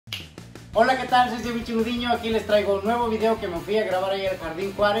Hola, ¿qué tal? Soy Bicho Gudiño, aquí les traigo un nuevo video que me fui a grabar ahí al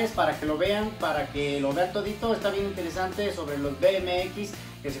Jardín Juárez para que lo vean todito. Está bien interesante sobre los BMX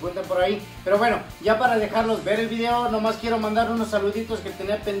que se cuentan por ahí. Pero bueno, ya para dejarlos ver el video, nomás quiero mandar unos saluditos que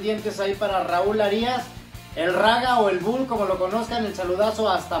tenía pendientes ahí para Raúl Arias, el Raga o el Bull, como lo conozcan, el saludazo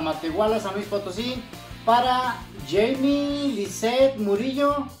hasta Matehuala, San Luis Potosí. Para Jamie Lisette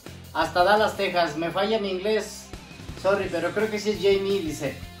Murillo, hasta Dallas, Texas. Me falla mi inglés, sorry, pero creo que sí es Jamie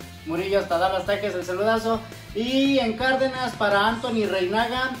Lisette Murillo hasta Dallas, Texas, el saludazo. Y en Cárdenas para Anthony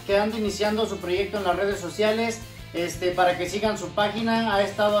Reinaga, que anda iniciando su proyecto en las redes sociales, para que sigan su página. Ha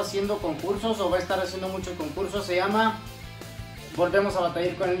estado haciendo concursos o va a estar haciendo muchos concursos. Se llama, volvemos a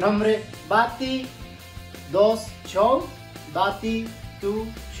batallar con el nombre, Bati 2 Show, Bati 2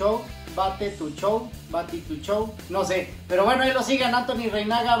 Show, Bate tu Show, Bati tu Show, no sé, pero bueno, ahí lo sigan, Anthony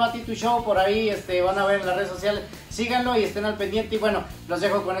Reinaga, Bati tu Show, por ahí van a ver en las redes sociales, síganlo y estén al pendiente. Y bueno, los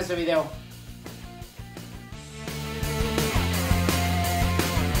dejo con este video.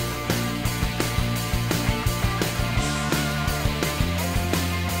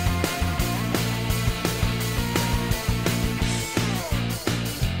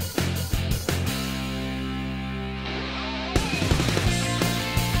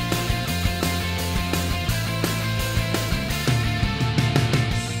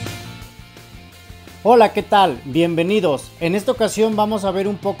 Hola, ¿qué tal? Bienvenidos. En esta ocasión vamos a ver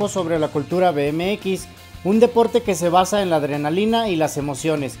un poco sobre la cultura BMX, un deporte que se basa en la adrenalina y las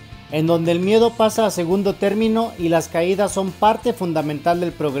emociones, en donde el miedo pasa a segundo término y las caídas son parte fundamental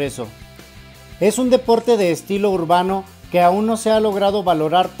del progreso. Es un deporte de estilo urbano que aún no se ha logrado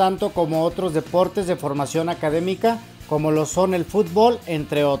valorar tanto como otros deportes de formación académica, como lo son el fútbol,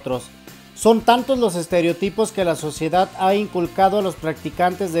 entre otros. Son tantos los estereotipos que la sociedad ha inculcado a los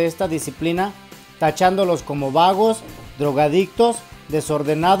practicantes de esta disciplina, tachándolos como vagos, drogadictos,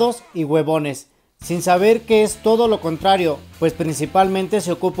 desordenados y huevones, sin saber que es todo lo contrario, pues principalmente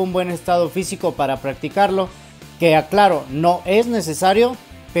se ocupa un buen estado físico para practicarlo, que aclaro, no es necesario,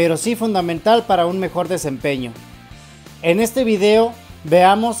 pero sí fundamental para un mejor desempeño. En este video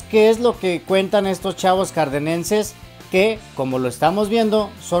veamos qué es lo que cuentan estos chavos cardenenses que, como lo estamos viendo,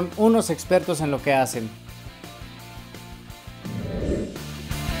 son unos expertos en lo que hacen.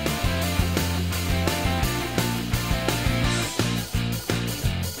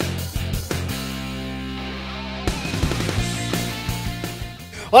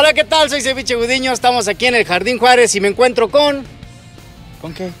 Hola, ¿qué tal? Soy Bicho Gudiño, estamos aquí en el Jardín Juárez y me encuentro con...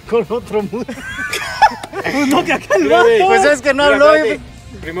 ¿Con qué? Con otro mundo. Pues no, que acá el vato. Pues es que no habló.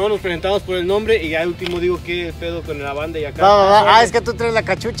 Primero nos presentamos por el nombre y ya al último digo qué pedo con la banda y acá. Ah, es que tú traes la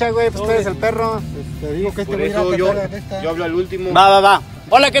cachucha, güey, pues tú eres el perro. Te digo que por eso yo hablo al último. Va.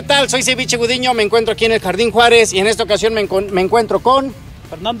 Hola, ¿qué tal? Soy Bicho Gudiño, me encuentro aquí en el Jardín Juárez y en esta ocasión me encuentro con...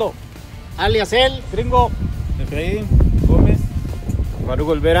 Fernando, alias el Gringo, Efraín Gómez,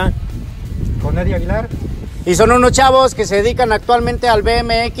 Marugo Olvera, con Eddie Aguilar. Y son unos chavos que se dedican actualmente al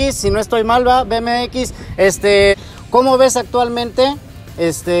BMX, si no estoy mal, va, BMX. ¿Cómo ves actualmente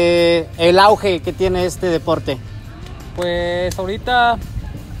el auge que tiene este deporte? Pues ahorita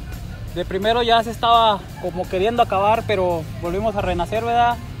de primero ya se estaba como queriendo acabar, pero volvimos a renacer,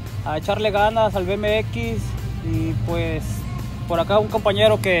 ¿verdad? A echarle ganas al BMX y pues por acá un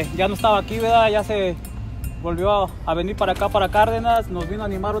compañero que ya no estaba aquí, ¿verdad? Ya se volvió a venir para acá, para Cárdenas, nos vino a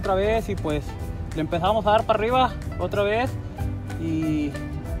animar otra vez y pues le empezamos a dar para arriba otra vez y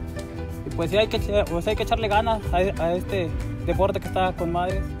pues sí hay que echarle ganas a este deporte que está con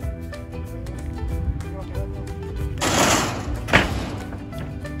madres.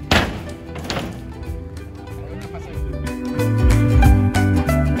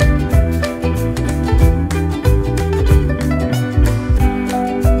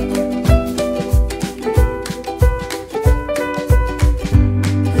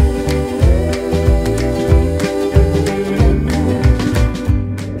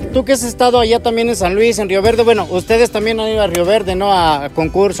 Tú que has estado allá también en San Luis, en Río Verde, bueno, ustedes también han ido a Río Verde, ¿no? A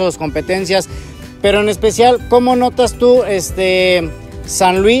concursos, competencias, pero en especial, ¿cómo notas tú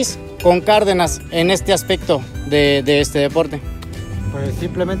San Luis con Cárdenas en este aspecto de este deporte? Pues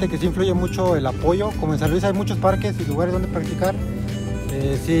simplemente que sí influye mucho el apoyo. Como en San Luis hay muchos parques y lugares donde practicar,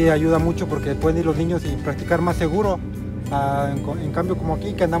 sí ayuda mucho porque pueden ir los niños y practicar más seguro. En cambio, como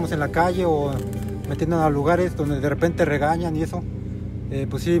aquí que andamos en la calle o metiéndonos a lugares donde de repente regañan y eso,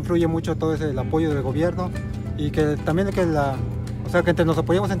 pues sí influye mucho todo el apoyo del gobierno y que también que que nos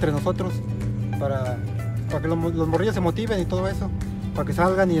apoyemos entre nosotros para que los morrillos se motiven y todo eso, para que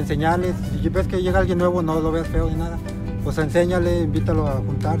salgan y enseñarles. Si ves que llega alguien nuevo, no lo veas feo ni nada, pues enséñale, invítalo a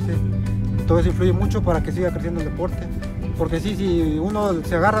juntarse. Todo eso influye mucho para que siga creciendo el deporte, porque sí, si uno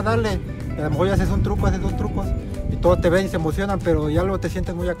se agarra a darle, a lo mejor ya haces un truco, haces dos trucos y todos te ven y se emocionan, pero ya luego te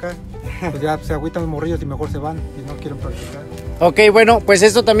sientes muy acá, pues ya se agüitan los morrillos y mejor se van y no quieren practicar. Ok, bueno, pues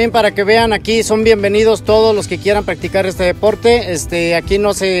esto también para que vean, aquí son bienvenidos todos los que quieran practicar este deporte. Aquí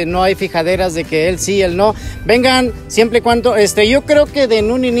no hay fijaderas de que él sí, él no. Vengan siempre y cuando, yo creo que en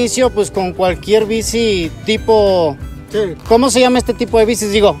un inicio, pues con cualquier bici tipo, Sí. ¿Cómo se llama este tipo de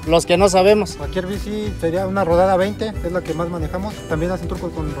bicis? Digo, los que no sabemos. Cualquier bici sería una rodada 20, es la que más manejamos. También hacen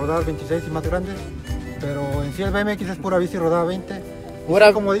trucos con rodadas 26 y más grandes, pero en sí el BMX es pura bici rodada 20.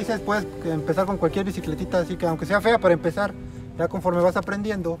 Pura... Como dices, puedes empezar con cualquier bicicletita, así que aunque sea fea para empezar, ya conforme vas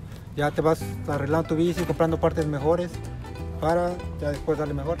aprendiendo, ya te vas arreglando tu bici, comprando partes mejores para ya después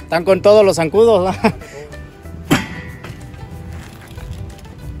darle mejor. Están con todos los zancudos, ¿no?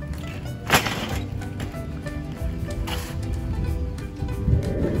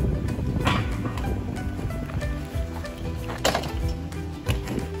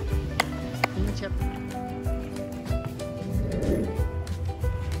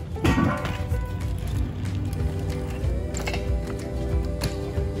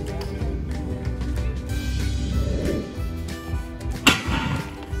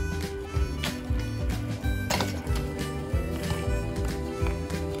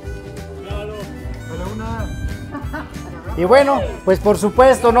 Y bueno, pues por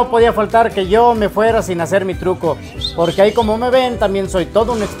supuesto no podía faltar que yo me fuera sin hacer mi truco, porque ahí como me ven también soy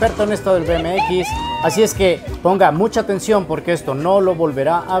todo un experto en esto del BMX, así es que ponga mucha atención porque esto no lo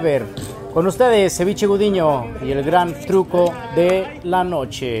volverá a ver. Con ustedes, Ceviche Gudiño y el gran truco de la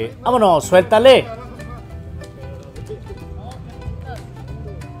noche. ¡Vámonos, suéltale!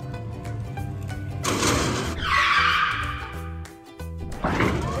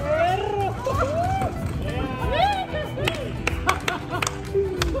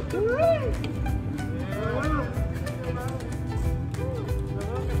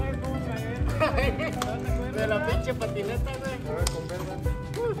 De la pinche patineta, güey.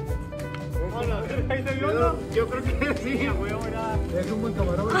 Yo creo que sí, güey. Es un buen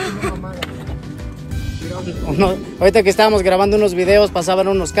camarógrafo y una mamada. Ahorita que estábamos grabando unos videos, pasaban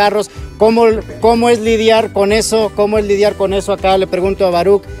unos carros. ¿Cómo es lidiar con eso? ¿Cómo es lidiar con eso? Acá le pregunto a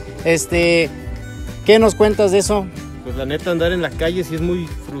Baruch, ¿qué nos cuentas de eso? Pues la neta, andar en la calle sí es muy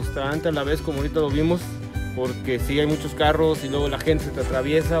frustrante a la vez, como ahorita lo vimos, porque sí hay muchos carros y luego la gente se te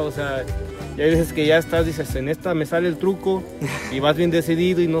atraviesa, o sea, y hay veces que ya estás, dices, en esta me sale el truco y vas bien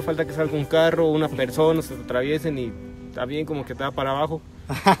decidido y no falta que salga un carro o una persona, se te atraviesen y está bien como que te va para abajo.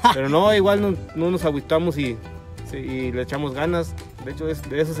 Pero no, igual no nos agüitamos y le echamos ganas. De hecho,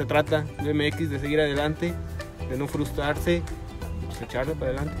 de eso se trata, BMX, de seguir adelante, de no frustrarse, pues echarle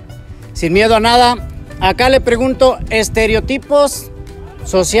para adelante. Sin miedo a nada. Acá le pregunto, estereotipos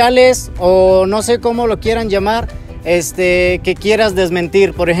sociales o no sé cómo lo quieran llamar, que quieras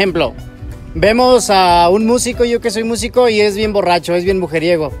desmentir. Por ejemplo, vemos a un músico, yo que soy músico, y es bien borracho, es bien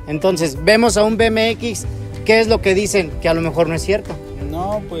mujeriego. Entonces, vemos a un BMX, ¿qué es lo que dicen? Que a lo mejor no es cierto.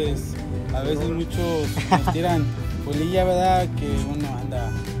 No, pues a veces muchos nos tiran polilla, ¿verdad? Que uno anda,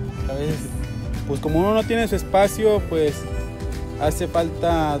 a veces, pues como uno no tiene su espacio, pues hace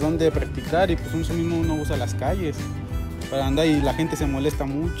falta donde practicar y pues uno mismo uno usa las calles para andar y la gente se molesta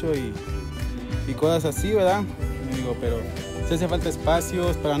mucho y cosas así, ¿verdad? Y digo, pero sí hace falta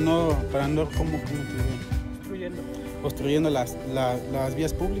espacios para no como obstruyendo las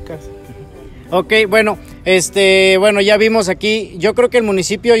vías públicas. Ok, bueno, bueno, ya vimos aquí, yo creo que el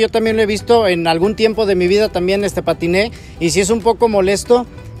municipio, yo también lo he visto en algún tiempo de mi vida, también patiné, y sí es un poco molesto,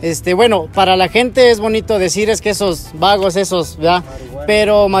 bueno, para la gente es bonito decir es que esos vagos, esos, ¿verdad?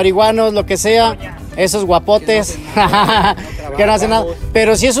 Pero marihuanos, lo que sea, esos guapotes, que no hacen nada,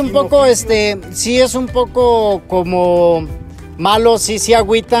 pero sí es un poco, sí es un poco como malo, sí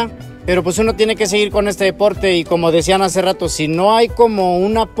agüita. Pero pues uno tiene que seguir con este deporte y como decían hace rato, si no hay como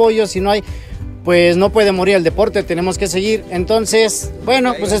un apoyo, si no hay, pues no puede morir el deporte, tenemos que seguir. Entonces,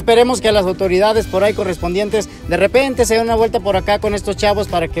 bueno, pues esperemos que a las autoridades por ahí correspondientes de repente se den una vuelta por acá con estos chavos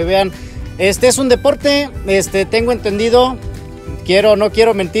para que vean. Este es un deporte, tengo entendido, no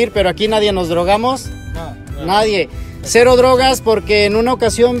quiero mentir, pero aquí nadie nos drogamos, nadie. Cero drogas porque en una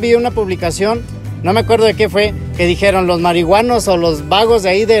ocasión vi una publicación, no me acuerdo de qué fue, que dijeron los marihuanos o los vagos de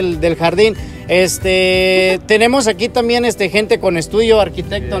ahí del jardín. Tenemos aquí también gente con estudio,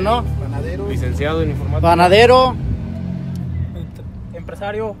 arquitecto, ¿no? Panadero. Licenciado en informática. Panadero.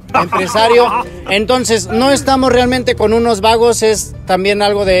 Empresario. Entonces, no estamos realmente con unos vagos, es también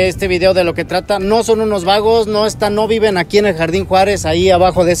algo de este video de lo que trata. No son unos vagos, no viven aquí en el Jardín Juárez, ahí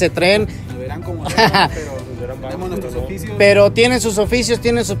abajo de ese tren. Lo verán como sea, pero tenemos nuestros oficios. Pero tienen sus oficios,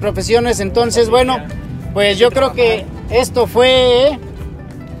 tienen sus profesiones, entonces bueno, pues yo creo que esto fue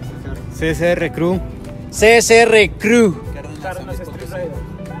CSR Crew. CSR Crew.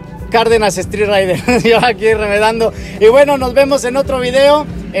 Cárdenas Street Rider. Yo aquí remedando. Y bueno, nos vemos en otro video.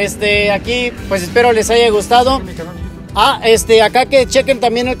 Aquí, pues espero les haya gustado. Acá que chequen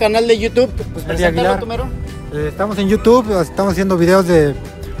también el canal de YouTube. Pues preséntalo, tú, mero. Estamos en YouTube, estamos haciendo videos de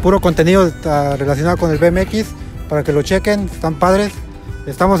puro contenido relacionado con el BMX, para que lo chequen, están padres.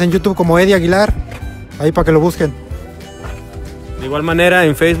 Estamos en YouTube como Eddie Aguilar, ahí para que lo busquen. De igual manera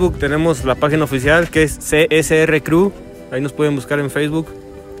en Facebook tenemos la página oficial que es CSR Crew, ahí nos pueden buscar en Facebook.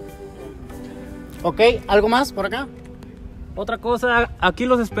 Ok, ¿algo más por acá? Otra cosa, aquí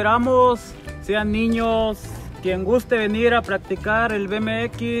los esperamos, sean niños, quien guste venir a practicar el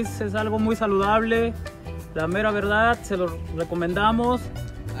BMX, es algo muy saludable, la mera verdad, se los recomendamos,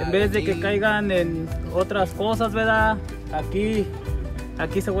 en vez de que caigan en otras cosas, ¿verdad?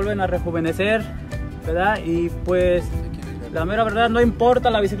 Aquí se vuelven a rejuvenecer, ¿verdad? Y pues la mera verdad, no importa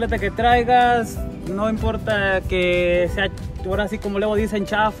la bicicleta que traigas, no importa que sea, ahora sí como luego dicen,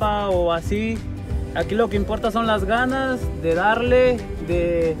 chafa o así. Aquí lo que importa son las ganas de darle,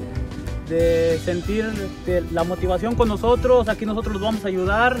 de sentir la motivación con nosotros. Aquí nosotros los vamos a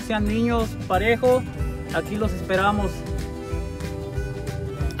ayudar, sean niños, parejo, aquí los esperamos.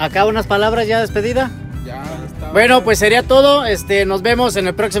 Acá unas palabras ya de despedida. Ya está. Bueno, pues sería todo. Nos vemos en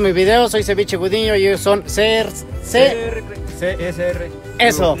el próximo video. Soy Ceviche Gudiño y ellos son CSR. CSR.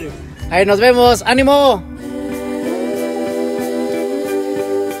 Eso. Ahí nos vemos. ¡Ánimo!